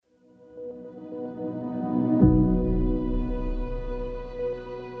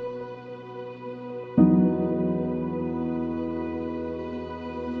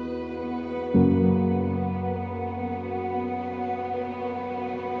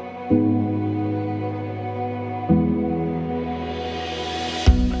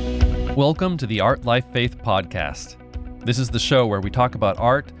Welcome to the Art, Life, Faith podcast. This is the show where we talk about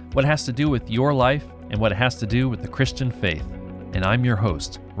art, what it has to do with your life, and what it has to do with the Christian faith. And I'm your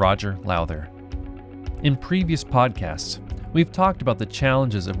host, Roger Lowther. In previous podcasts, we've talked about the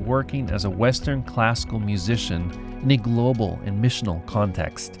challenges of working as a Western classical musician in a global and missional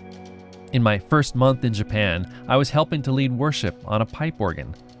context. In my first month in Japan, I was helping to lead worship on a pipe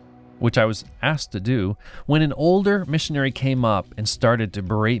organ, which I was asked to do when an older missionary came up and started to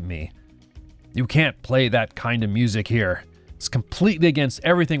berate me. "You can't play that kind of music here. It's completely against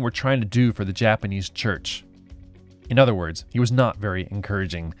everything we're trying to do for the Japanese church." In other words, he was not very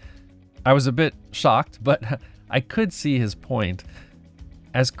encouraging. I was a bit shocked, but I could see his point.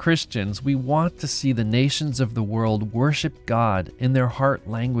 As Christians, we want to see the nations of the world worship God in their heart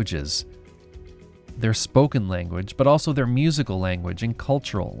languages, their spoken language, but also their musical language and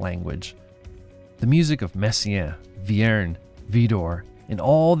cultural language. The music of Messiaen, Vierne, Widor, and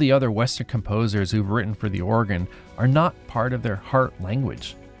all the other Western composers who've written for the organ are not part of their heart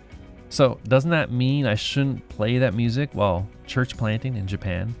language. So doesn't that mean I shouldn't play that music while church planting in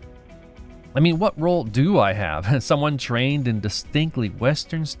Japan? I mean, what role do I have, someone trained in distinctly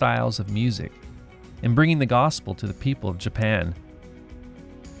Western styles of music, in bringing the gospel to the people of Japan?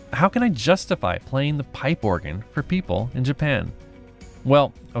 How can I justify playing the pipe organ for people in Japan?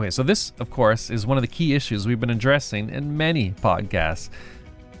 Well, okay, so this, of course, is one of the key issues we've been addressing in many podcasts.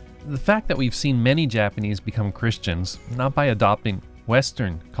 The fact that we've seen many Japanese become Christians, not by adopting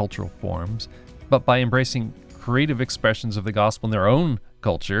Western cultural forms, but by embracing creative expressions of the gospel in their own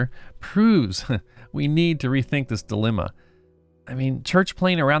culture, proves we need to rethink this dilemma. I mean, church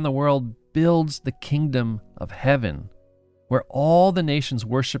playing around the world builds the kingdom of heaven, where all the nations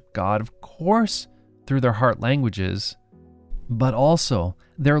worship God, of course, through their heart languages, but also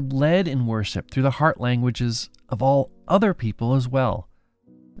they're led in worship through the heart languages of all other people as well.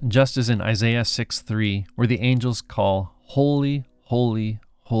 Just as in Isaiah 6:3, where the angels call, "Holy, holy,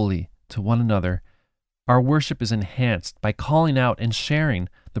 holy," to one another, our worship is enhanced by calling out and sharing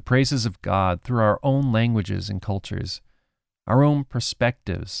the praises of God through our own languages and cultures, our own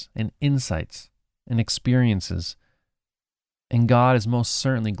perspectives and insights and experiences. And God is most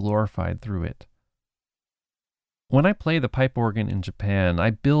certainly glorified through it. When I play the pipe organ in Japan, I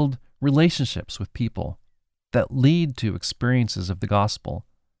build relationships with people that lead to experiences of the gospel.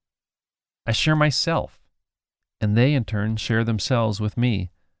 I share myself, and they in turn share themselves with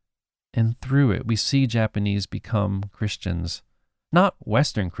me. And through it, we see Japanese become Christians. Not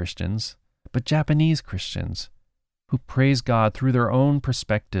Western Christians, but Japanese Christians who praise God through their own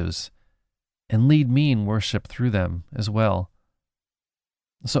perspectives and lead me in worship through them as well.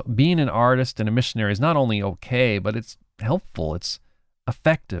 So being an artist and a missionary is not only okay, but it's helpful, it's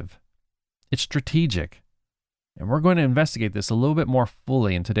effective, it's strategic. And we're going to investigate this a little bit more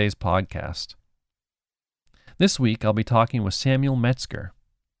fully in today's podcast. This week, I'll be talking with Samuel Metzger.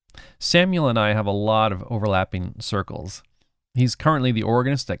 Samuel and I have a lot of overlapping circles. He's currently the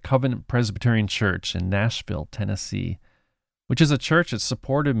organist at Covenant Presbyterian Church in Nashville, Tennessee, which is a church that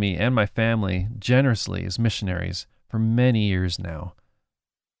supported me and my family generously as missionaries for many years now.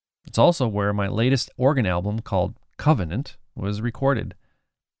 It's also where my latest organ album called Covenant was recorded.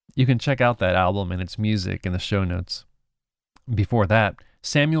 You can check out that album and its music in the show notes. Before that,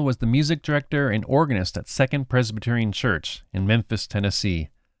 Samuel was the music director and organist at Second Presbyterian Church in Memphis, Tennessee,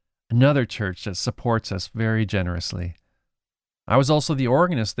 another church that supports us very generously. I was also the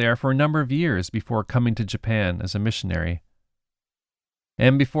organist there for a number of years before coming to Japan as a missionary.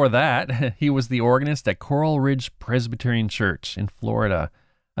 And before that, he was the organist at Coral Ridge Presbyterian Church in Florida,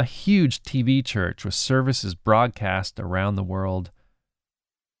 a huge TV church with services broadcast around the world.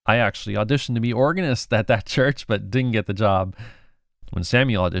 I actually auditioned to be organist at that church, but didn't get the job. When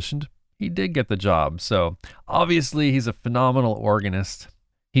Samuel auditioned, he did get the job, so obviously he's a phenomenal organist.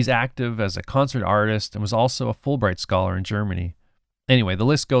 He's active as a concert artist and was also a Fulbright scholar in Germany. Anyway, the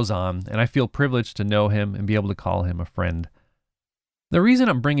list goes on, and I feel privileged to know him and be able to call him a friend. The reason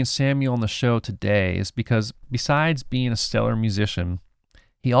I'm bringing Samuel on the show today is because besides being a stellar musician,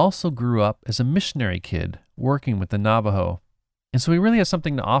 he also grew up as a missionary kid working with the Navajo. And so he really has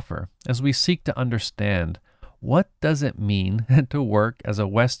something to offer as we seek to understand what does it mean to work as a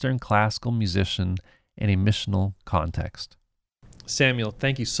Western classical musician in a missional context. Samuel,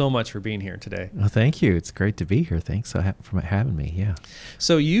 thank you so much for being here today. Well, thank you. It's great to be here. Thanks for having me. Yeah.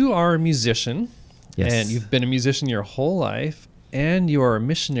 So you are a musician, Yes. and you've been a musician your whole life. and you're a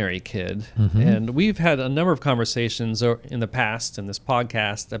missionary kid. And we've had a number of conversations in the past in this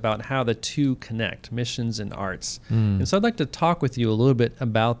podcast about how the two connect, missions and arts. And so I'd like to talk with you a little bit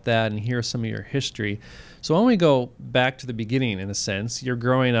about that and hear some of your history. So why don't we go back to the beginning, in a sense. You're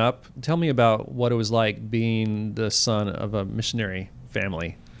growing up. Tell me about what it was like being the son of a missionary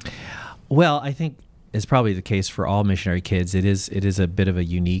family. Well, I think it's probably the case for all missionary kids. It is a bit of a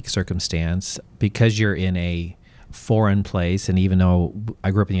unique circumstance because you're in a foreign place, and even though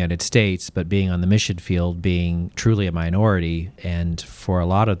I grew up in the United States, but being on the mission field, being truly a minority, and for a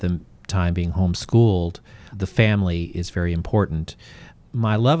lot of the time being homeschooled, the family is very important.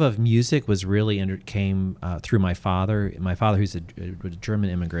 My love of music was really came through my father. My father, who's a German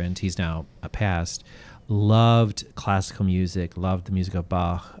immigrant, he's now passed, loved classical music, loved the music of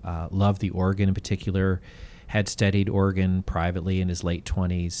Bach, loved the organ in particular, had studied organ privately in his late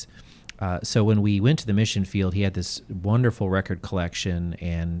 20s. So when we went to the mission field, he had this wonderful record collection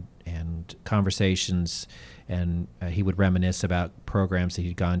and conversations, and he would reminisce about programs that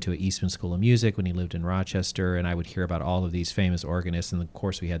he'd gone to at Eastman School of Music when he lived in Rochester, and I would hear about all of these famous organists, and of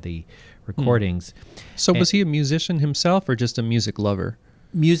course we had the recordings. So was he a musician himself or just a music lover?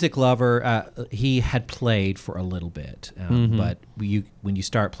 Music lover. He had played for a little bit, but when you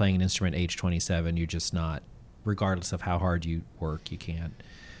start playing an instrument at age 27, you're just not, regardless of how hard you work, you can't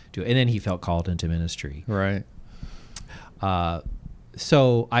do it. And then he felt called into ministry. Right.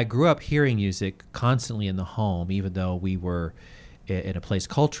 So I grew up hearing music constantly in the home, even though we were in a place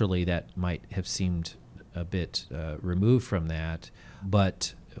culturally that might have seemed a bit removed from that.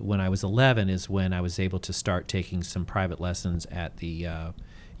 But when I was 11 is when I was able to start taking some private lessons at the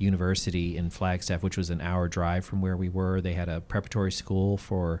university in Flagstaff, which was an hour drive from where we were. They had a preparatory school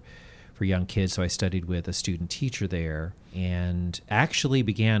for young kids, so I studied with a student teacher there and actually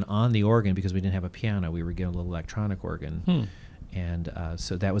began on the organ because we didn't have a piano. We were getting a little electronic organ. And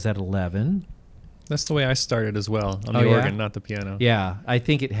so that was at 11. That's the way I started as well, on the organ, not the piano. Yeah, I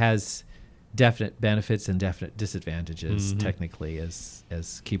think it has definite benefits and definite disadvantages, technically,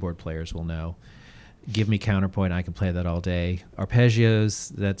 as keyboard players will know. Give me counterpoint, I can play that all day. Arpeggios,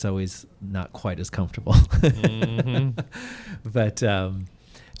 that's always not quite as comfortable. But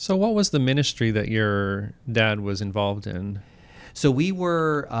so what was the ministry that your dad was involved in? So we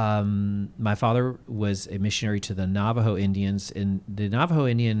were, my father was a missionary to the Navajo Indians, and the Navajo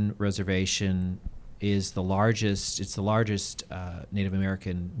Indian Reservation is the largest Native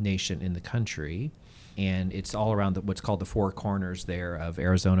American nation in the country, and it's all around what's called the Four Corners there of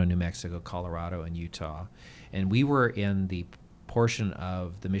Arizona, New Mexico, Colorado, and Utah. And we were in the portion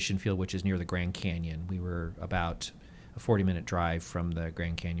of the mission field which is near the Grand Canyon. We were about a 40-minute drive from the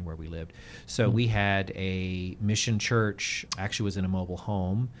Grand Canyon where we lived. So we had a mission church, actually was in a mobile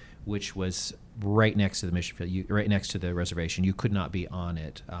home, which was right next to the mission field, right next to the reservation. You could not be on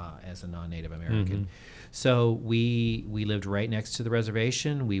it as a non-Native American. So we lived right next to the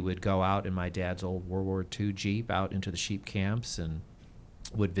reservation. We would go out in my dad's old World War II Jeep out into the sheep camps and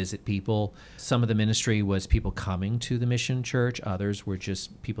would visit people. Some of the ministry was people coming to the mission church. Others were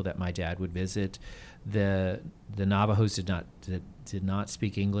just people that my dad would visit. The Navajos did not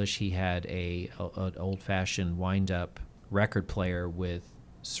speak English. He had an old-fashioned wind-up record player with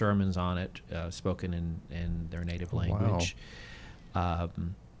sermons on it, spoken in their native language. Wow.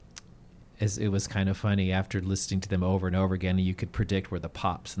 As it was kind of funny, after listening to them over and over again, you could predict where the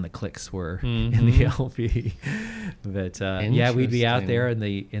pops and the clicks were in the LP. But yeah, we'd be out there in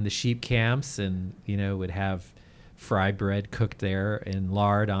the sheep camps, and would have fried bread cooked there in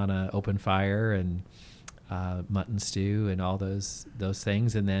lard on an open fire, and mutton stew, and all those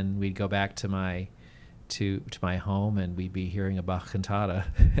things. And then we'd go back to my home, and we'd be hearing a Bach cantata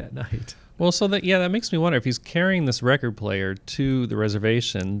at night. Well, so that makes me wonder if he's carrying this record player to the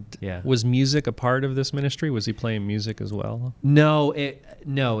reservation. Yeah. Was music a part of this ministry? Was he playing music as well? No, it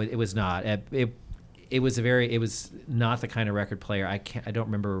was not. It was not the kind of record player. I don't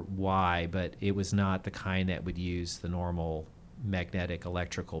remember why, but it was not the kind that would use the normal magnetic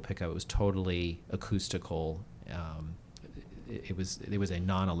electrical pickup. It was totally acoustical. It was a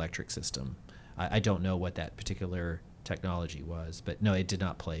non-electric system. I don't know what that particular technology was, but no, it did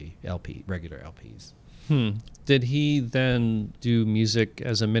not play regular LPs. Did he then do music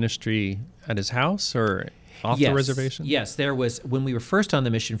as a ministry at his house or off the reservation? Yes, there was. When we were first on the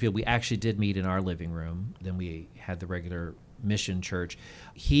mission field, we actually did meet in our living room. Then we had the regular mission church.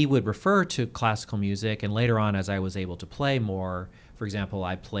 He would refer to classical music, and later on, as I was able to play more, for example,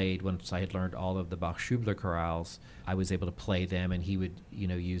 I played, once I had learned all of the Bach-Schubler chorales, I was able to play them, and he would,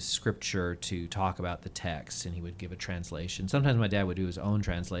 use scripture to talk about the text, and he would give a translation. Sometimes my dad would do his own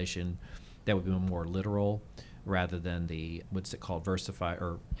translation that would be more literal, rather than the, what's it called, versify,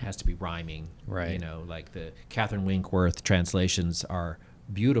 or has to be rhyming. Right. You know, like the Catherine Winkworth translations are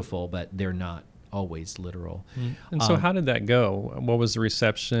beautiful, but they're not always literal. And so how did that go? What was the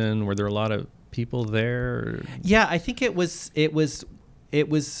reception? Were there a lot of people there? Yeah, I think it was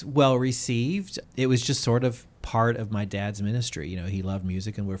well received. It was just sort of part of my dad's ministry. You know, he loved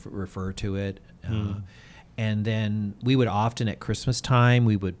music and would refer to it. And then we would often at Christmas time,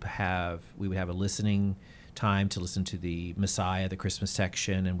 we would have a listening time to listen to the Messiah, the Christmas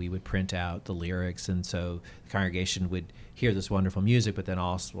section, and we would print out the lyrics. And so the congregation would hear this wonderful music, but then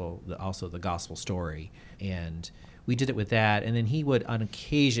also the gospel story. And we did it with that. And then he would, on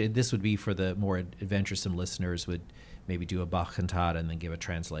occasion, this would be for the more adventuresome listeners, would maybe do a Bach cantata and then give a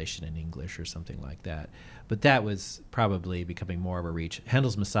translation in English or something like that. But that was probably becoming more of a reach.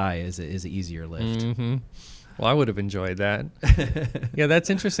 Handel's Messiah is an easier lift. Mm-hmm. Well, I would have enjoyed that. Yeah, that's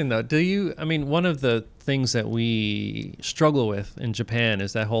interesting, though. One of the things that we struggle with in Japan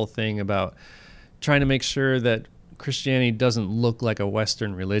is that whole thing about trying to make sure that Christianity doesn't look like a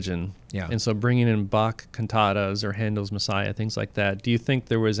Western religion. Yeah. And so bringing in Bach cantatas or Handel's Messiah, things like that. Do you think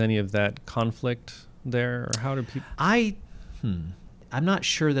there was any of that conflict there, or how did people? I'm not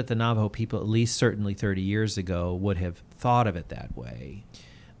sure that the Navajo people, at least certainly 30 years ago, would have thought of it that way.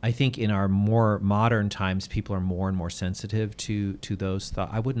 I think in our more modern times, people are more and more sensitive to those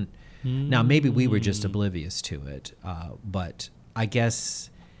thoughts. I wouldn't. Now, maybe we were just oblivious to it, but I guess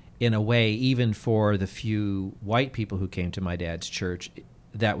in a way, even for the few white people who came to my dad's church,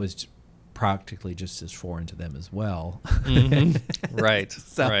 that was practically just as foreign to them as well. Mm-hmm. Right.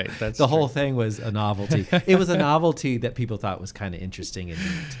 So right. That's the true. whole thing was a novelty. It was a novelty that people thought was kind of interesting and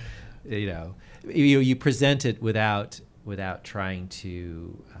neat. You present it without trying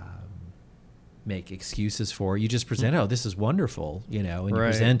to make excuses for it. You just present, oh, this is wonderful, and you Right.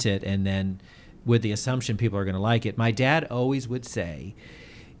 present it, and then with the assumption people are going to like it. My dad always would say,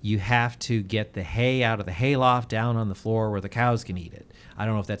 you have to get the hay out of the hayloft down on the floor where the cows can eat it. I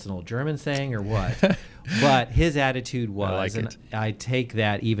don't know if that's an old German saying or what, but his attitude was, and I take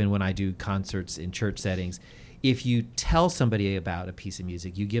that even when I do concerts in church settings, if you tell somebody about a piece of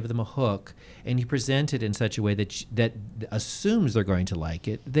music, you give them a hook, and you present it in such a way that assumes they're going to like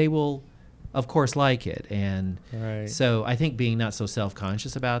it, they will, of course, like it. And Right. so I think being not so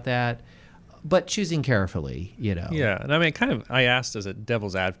self-conscious about that, but choosing carefully, Yeah, and I asked as a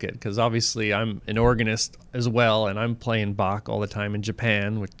devil's advocate, because obviously I'm an organist as well, and I'm playing Bach all the time in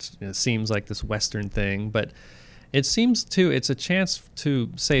Japan, which seems like this Western thing, but it seems it's a chance to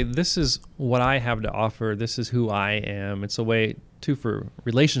say, this is what I have to offer, this is who I am. It's a way, too, for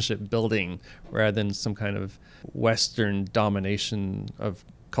relationship building rather than some kind of Western domination of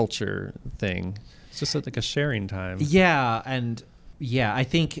culture thing. It's just like a sharing time. Yeah, and I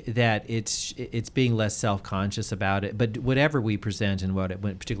think that it's being less self-conscious about it. But whatever we present, and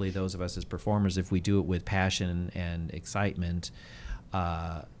particularly those of us as performers, if we do it with passion and excitement,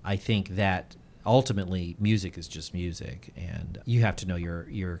 I think that ultimately music is just music, and you have to know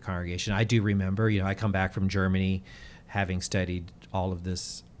your congregation. I do remember, I come back from Germany having studied all of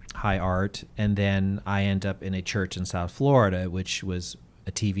this high art, and then I end up in a church in South Florida, which was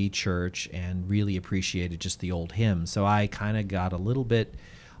a TV church, and really appreciated just the old hymns. So I kind of got a little bit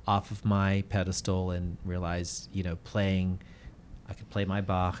off of my pedestal and realized, I could play my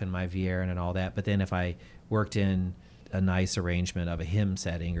Bach and my Vierne and all that, but then if I worked in a nice arrangement of a hymn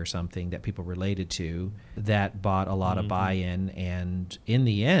setting or something that people related to, that bought a lot of buy-in. And in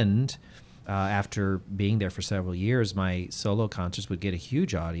the end, after being there for several years, my solo concerts would get a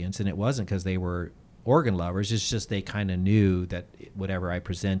huge audience, and it wasn't because they were organ lovers. It's just they kind of knew that whatever I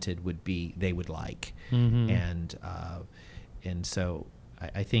presented they would like. And so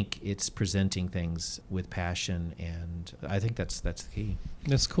I think it's presenting things with passion, and I think that's the key.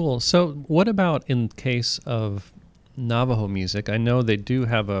 That's cool. So what about in case of Navajo music? I know they do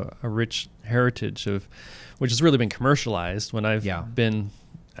have a rich heritage which has really been commercialized when I've been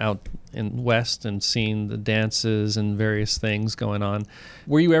out in West and seen the dances and various things going on.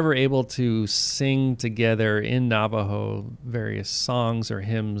 Were you ever able to sing together in Navajo various songs or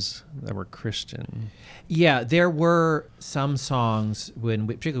hymns that were Christian? Yeah, there were some songs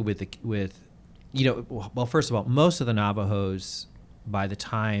particularly well, first of all, most of the Navajos, by the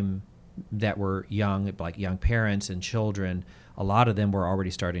time that were young, like young parents and children, a lot of them were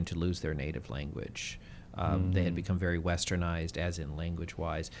already starting to lose their native language. They had become very westernized, as in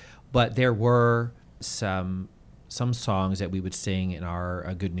language-wise. But there were some songs that we would sing in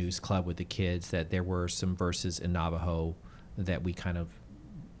our Good News Club with the kids, that there were some verses in Navajo that we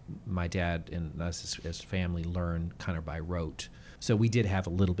my dad and us as family learned kind of by rote. So we did have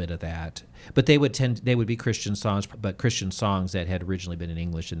a little bit of that, but they would be Christian songs, but Christian songs that had originally been in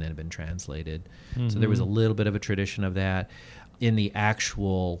English and then had been translated. Mm-hmm. So there was a little bit of a tradition of that. In the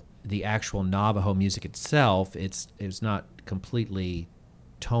actual Navajo music itself, it's not completely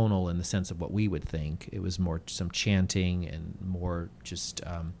tonal in the sense of what we would think. It was more some chanting and more just,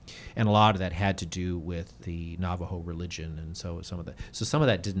 and a lot of that had to do with the Navajo religion, and so some of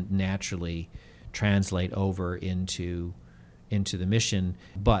that didn't naturally translate over into the mission,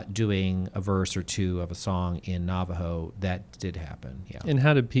 but doing a verse or two of a song in Navajo, that did happen. Yeah. And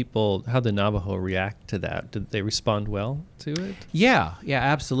how did the Navajo react to that? Did they respond well to it? Yeah,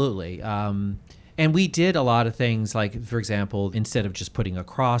 absolutely. And we did a lot of things, like, for example, instead of just putting a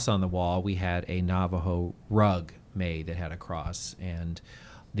cross on the wall, we had a Navajo rug made that had a cross, and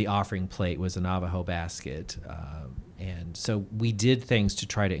the offering plate was a Navajo basket. And so we did things to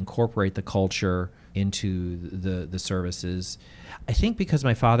try to incorporate the culture into the services. I think because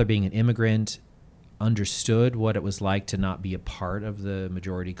my father, being an immigrant, understood what it was like to not be a part of the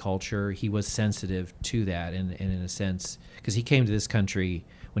majority culture, he was sensitive to that, and in a sense, because he came to this country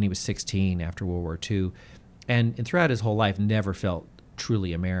when he was 16 after World War II, and throughout his whole life never felt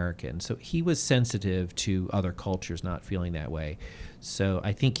truly American. So he was sensitive to other cultures not feeling that way. So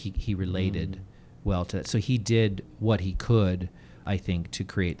I think he related well to that. So he did what he could, I think, to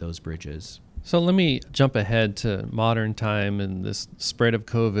create those bridges. So let me jump ahead to modern time and this spread of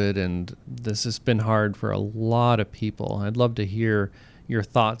COVID, and this has been hard for a lot of people. I'd love to hear your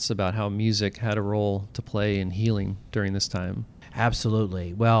thoughts about how music had a role to play in healing during this time.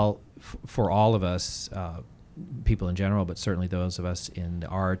 Absolutely. Well, for all of us, people in general, but certainly those of us in the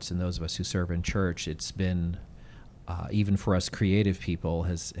arts and those of us who serve in church, it's been, even for us creative people,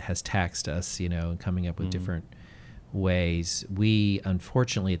 has taxed us, coming up with different ways. We,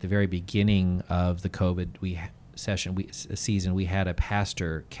 unfortunately, at the very beginning of the COVID season, we had a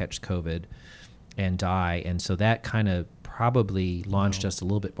pastor catch COVID and die, and so that kind of probably launched us a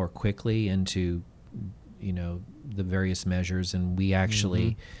little bit more quickly into, the various measures, and we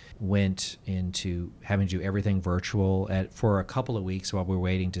actually went into having to do everything virtual for a couple of weeks while we were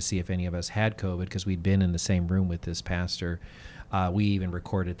waiting to see if any of us had COVID, because we'd been in the same room with this pastor. We even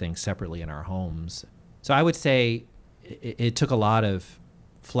recorded things separately in our homes. So I would say it took a lot of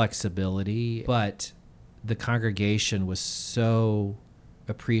flexibility, but the congregation was so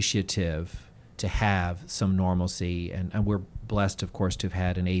appreciative to have some normalcy, and we're blessed, of course, to have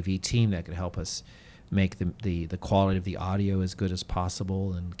had an AV team that could help us make the quality of the audio as good as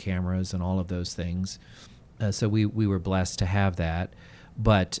possible, and cameras and all of those things. So we were blessed to have that.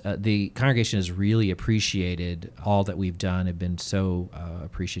 But the congregation has really appreciated all that we've done, have been so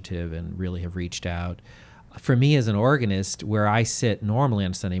appreciative, and really have reached out. For me as an organist, where I sit normally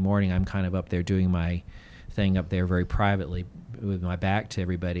on Sunday morning, I'm kind of up there doing my thing up there very privately with my back to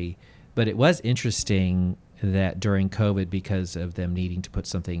everybody. But it was interesting that during COVID, because of them needing to put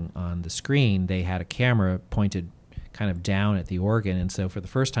something on the screen, they had a camera pointed kind of down at the organ. And so for the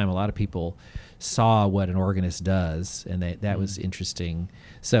first time, a lot of people saw what an organist does, and that was interesting.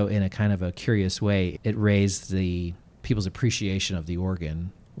 So in a kind of a curious way, it raised the people's appreciation of the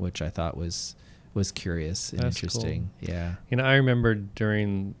organ, which I thought was curious and That's interesting. Cool. Yeah. I remember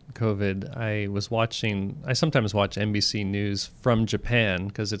during COVID, I sometimes watch NBC News from Japan,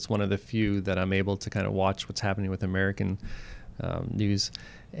 because it's one of the few that I'm able to kind of watch what's happening with American news.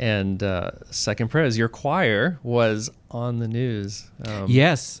 And Second Pres, your choir was on the news.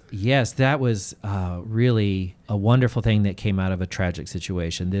 Yes, that was really a wonderful thing that came out of a tragic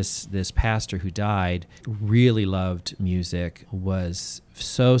situation. This pastor who died really loved music, was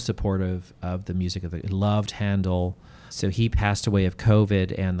so supportive of the music, loved Handel. So he passed away of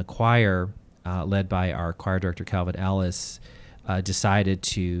COVID, and the choir, led by our choir director, Calvin Ellis, decided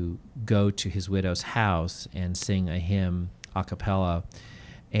to go to his widow's house and sing a hymn a cappella.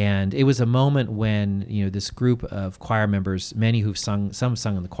 And it was a moment when, this group of choir members, many who've sung, some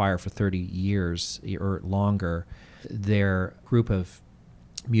sung in the choir for 30 years or longer, their group of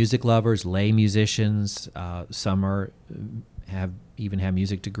music lovers, lay musicians, some have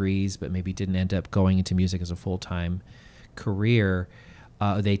music degrees, but maybe didn't end up going into music as a full-time career.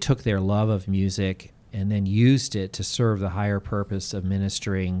 They took their love of music and then used it to serve the higher purpose of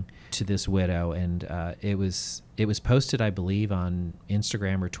ministering to this widow. And it was posted, I believe, on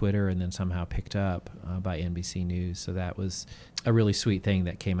Instagram or Twitter, and then somehow picked up by NBC News. So that was a really sweet thing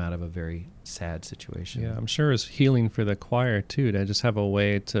that came out of a very sad situation. Yeah, I'm sure it's healing for the choir too, to just have a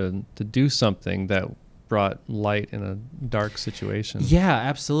way to do something that brought light in a dark situation. Yeah,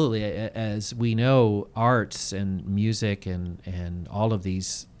 absolutely. As we know, arts and music and all of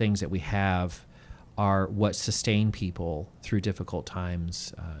these things that we have are what sustain people through difficult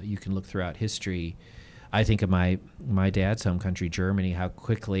times. You can look throughout history. I think of my dad's home country, Germany, how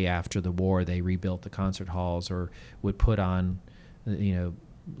quickly after the war they rebuilt the concert halls or would put on, the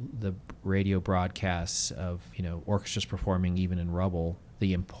radio broadcasts of, orchestras performing even in rubble,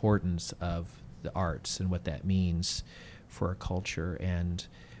 the importance of the arts and what that means for a culture. And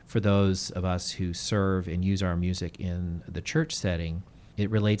for those of us who serve and use our music in the church setting, it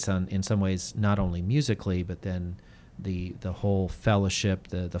relates in some ways not only musically, but then the whole fellowship,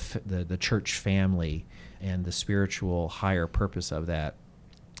 the church family, and the spiritual higher purpose of that.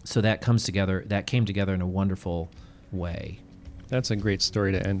 So that came together in a wonderful way. That's a great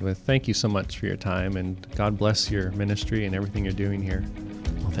story to end with. Thank you so much for your time, and God bless your ministry and everything you're doing here.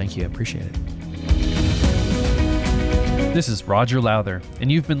 Well, thank you. I appreciate it. This is Roger Lowther,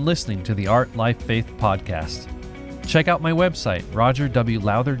 and you've been listening to the Art, Life, Faith podcast. Check out my website,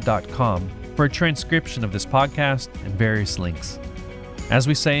 rogerwlowther.com, for a transcription of this podcast and various links. As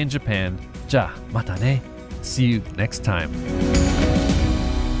we say in Japan, ja mata ne. See you next time.